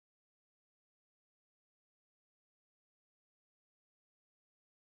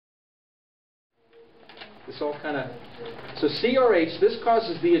This all kind of... So CRH, this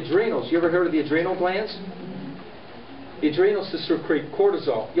causes the adrenals. You ever heard of the adrenal glands? The adrenal system create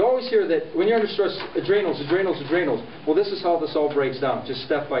cortisol. You always hear that when you're under stress, adrenals, adrenals, adrenals. Well, this is how this all breaks down, just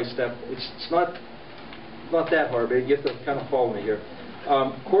step by step. It's not that hard, but you have to kind of follow me here.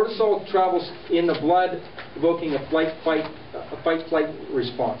 Cortisol travels in the blood, evoking a fight-flight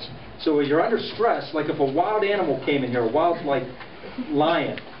response. So when you're under stress, like if a wild animal came in here, a wild like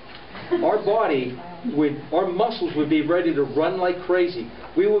lion, our body would, our muscles would be ready to run like crazy.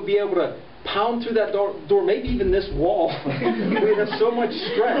 We would be able to pound through that door, maybe even this wall. We'd have so much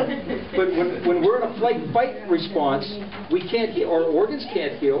strength. But when we're in a fight response, we can't heal. Our organs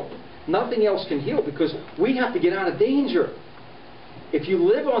can't heal. Nothing else can heal because we have to get out of danger. If you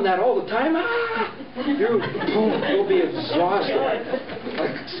live on that all the time, you'll be exhausted.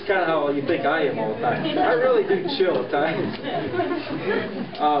 That's kind of how you think I am all the time. I really do chill at times.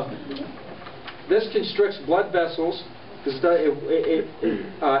 This constricts blood vessels. It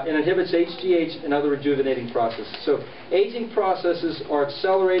inhibits HGH and other rejuvenating processes. So aging processes are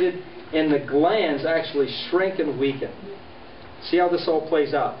accelerated and the glands actually shrink and weaken. See how this all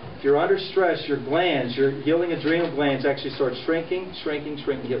plays out. If you're under stress, your glands, your healing adrenal glands actually start shrinking,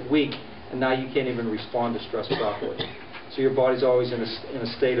 get weak, and now you can't even respond to stress properly. So your body's always in a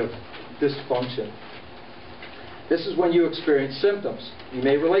state of dysfunction. This is when you experience symptoms. You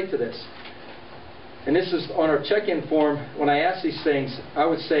may relate to this. And this is on our check-in form. When I ask these things, I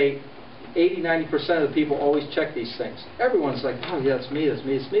would say 80–90% of the people always check these things. Everyone's like, oh yeah, it's me, it's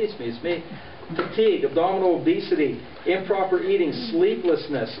me, it's me, it's me, it's me. Fatigue, abdominal obesity, improper eating,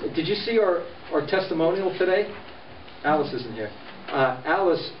 sleeplessness. Did you see our testimonial today? Alice isn't here.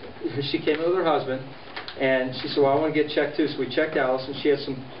 Alice, she came in with her husband, and she said, well, I want to get checked too. So we checked Alice, and she had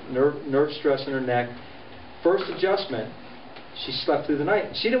some nerve stress in her neck. First adjustment, she slept through the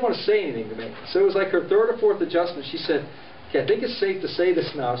night. She didn't want to say anything to me. So it was like her third or fourth adjustment. She said, okay, I think it's safe to say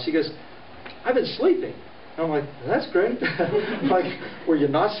this now. She goes, I've been sleeping. I'm like, that's great. Like, were you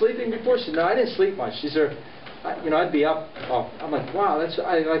not sleeping before? She said, no, I didn't sleep much. She said, I'd be up. I'm like, wow,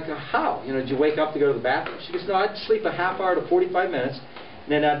 how? Did you wake up to go to the bathroom? She goes, no, I'd sleep a half hour to 45 minutes,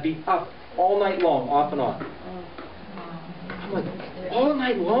 and then I'd be up all night long, off and on. I'm like, all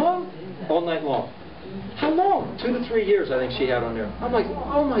night long? All night long. How long? 2 to 3 years, I think she had on there. I'm like,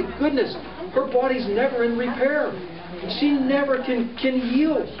 oh my goodness, her body's never in repair. She never can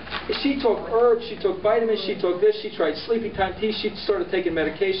heal. She took herbs, she took vitamins, she took this, she tried sleeping time tea, she started taking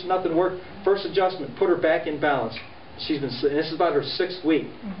medication, nothing worked. First adjustment, put her back in balance. She's been, and this is about her 6th week.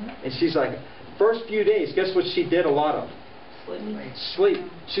 And she's like, first few days, guess what she did a lot of? Sleep.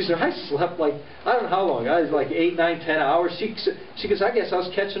 She said, I slept like, I don't know how long, I was like 8, 9, 10 hours. She goes, I guess I was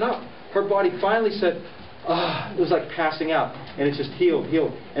catching up. Her body finally said, it was like passing out, and it just healed.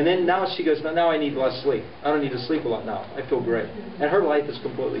 And then now she goes, now I need less sleep. I don't need to sleep a lot now. I feel great. And her life has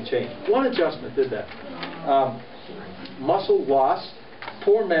completely changed. One adjustment did that. Muscle loss,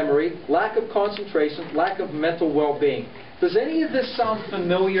 poor memory, lack of concentration, lack of mental well-being. Does any of this sound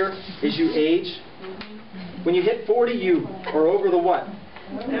familiar as you age? When you hit 40, you are over the what?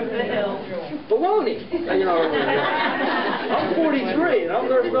 Over the hill. Baloney. I'm 43 and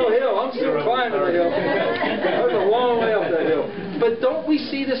there's no hill. I'm still climbing the hill. There's a long way up that hill. But don't we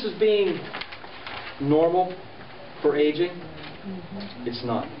see this as being normal for aging? It's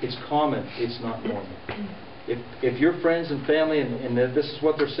not. It's common. It's not normal. If your friends and family, and this is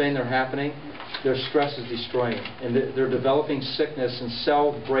what they're saying they're happening, their stress is destroying them. And they're developing sickness and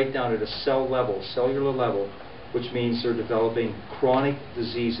cell breakdown at a cell level, cellular level, which means they're developing chronic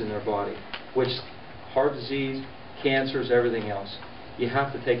disease in their body, which heart disease, cancers, everything else. You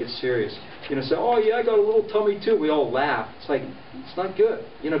have to take it serious. Say, oh yeah, I got a little tummy too. We all laugh. It's like, it's not good.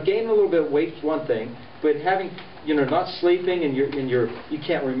 Gaining a little bit of weight is one thing, but having, not sleeping and you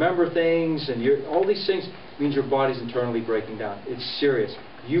can't remember things and all these things means your body's internally breaking down. It's serious.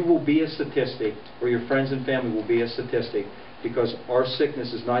 You will be a statistic, or your friends and family will be a statistic, because our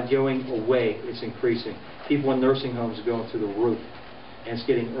sickness is not going away, it's increasing. People in nursing homes are going through the roof, and it's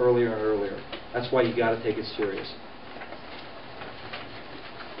getting earlier and earlier. That's why you got to take it serious.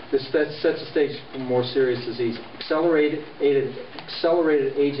 This sets the stage for more serious disease. Accelerated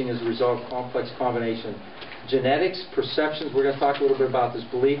aging is a result of complex combination. Genetics, perceptions, we're going to talk a little bit about this,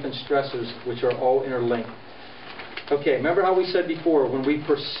 belief and stressors, which are all interlinked. Okay, remember how we said before, when we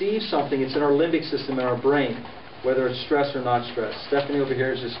perceive something, it's in our limbic system in our brain, whether it's stress or not stress. Stephanie over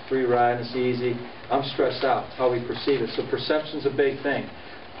here is just free ride, it's easy. I'm stressed out. It's how we perceive it. So perception's a big thing.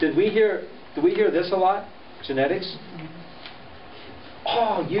 Did we hear this a lot? Genetics?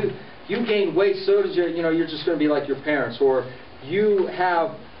 Oh, you gained weight, so did you're just going to be like your parents. Or you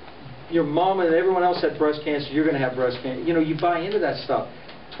have your mom and everyone else had breast cancer, you're going to have breast cancer. You know, you buy into that stuff.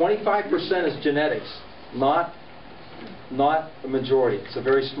 25% is genetics, not a majority. It's a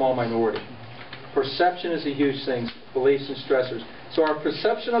very small minority. Perception is a huge thing, beliefs and stressors. So our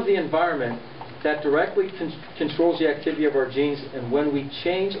perception of the environment, that directly controls the activity of our genes, and when we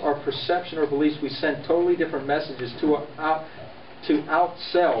change our perception or beliefs, we send totally different messages to out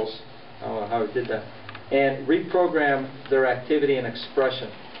cells, I don't know how I did that, and reprogram their activity and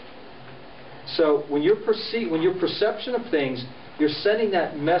expression. So when your perception of things, you're sending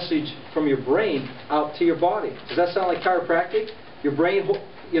that message from your brain out to your body. Does that sound like chiropractic? Your brain,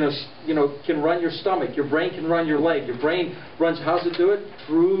 can run your stomach. Your brain can run your leg. Your brain runs, how's it do it?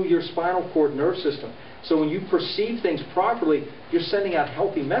 Through your spinal cord nerve system. So when you perceive things properly, you're sending out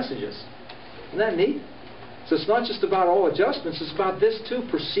healthy messages. Isn't that neat? So it's not just about all adjustments, it's about this too,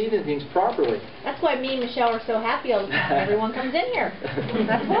 perceiving things properly. That's why me and Michelle are so happy all the time. Everyone comes in here.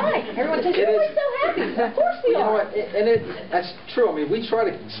 That's why. Everyone says, you're always so happy. Of course we are. You know what? And that's true. I mean, we try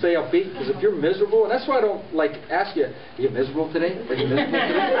to stay upbeat, because if you're miserable, and that's why I don't ask you, are you miserable today? Are you miserable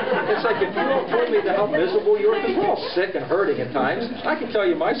today? It's like if you all told me how miserable you are, because we're all sick and hurting at times. I can tell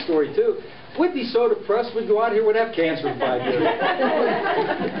you my story too. We'd be so depressed, we'd go out here, we'd have cancer in 5 years.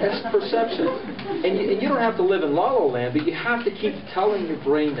 That's perception. And you don't have to live in la-la land, but you have to keep telling your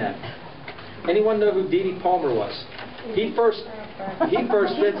brain that. Anyone know who D.D. Palmer was? He first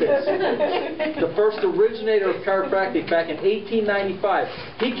did this. The first originator of chiropractic back in 1895.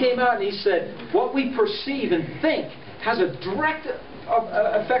 He came out and he said, what we perceive and think has a direct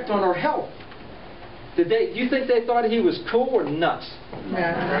effect on our health. Do you think they thought he was cool or nuts?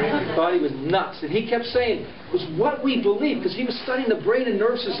 They thought he was nuts. And he kept saying, it was what we believe, because he was studying the brain and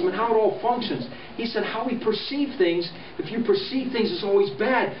nerve system and how it all functions. He said, how we perceive things, if you perceive things as always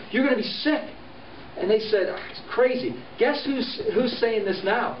bad, you're going to be sick. And they said, oh, it's crazy. Guess who's saying this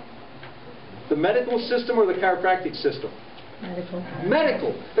now? The medical system or the chiropractic system?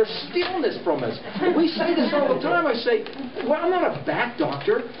 Medical. They're stealing this from us. And we say this all the time. I say, well, I'm not a back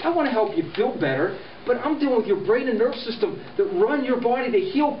doctor. I want to help you feel better. But I'm dealing with your brain and nerve system that run your body to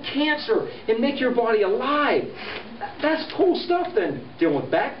heal cancer and make your body alive. That's cool stuff than dealing with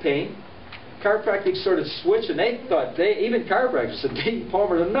back pain. Chiropractic started switching. They thought, even chiropractors said, D.D.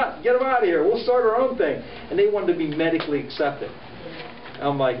 Palmer, the nut, get him out of here. We'll start our own thing. And they wanted to be medically accepted.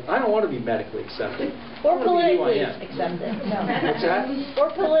 I'm like, I don't want to be medically accepted. Or politically accepted. No. What's that?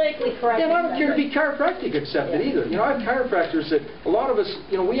 Or politically correct. Yeah, and I don't care to be chiropractic accepted either. You know, I have chiropractors that, a lot of us,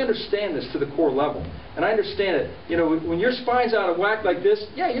 we understand this to the core level. And I understand it. You know, when your spine's out of whack like this,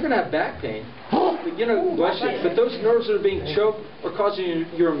 yeah, you're going to have back pain. But, bless you. But those nerves that are being choked are causing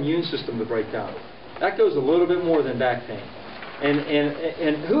your immune system to break down. That goes a little bit more than back pain.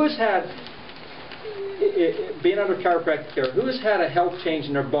 And who has had, being under chiropractic care, who has had a health change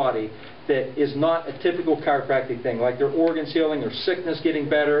in their body that is not a typical chiropractic thing, like their organs healing, or sickness getting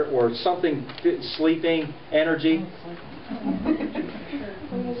better, or something, sleeping, energy?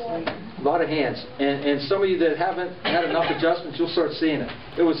 A lot of hands. And some of you that haven't had enough adjustments, you'll start seeing it.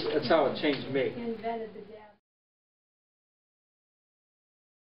 That's how it changed me.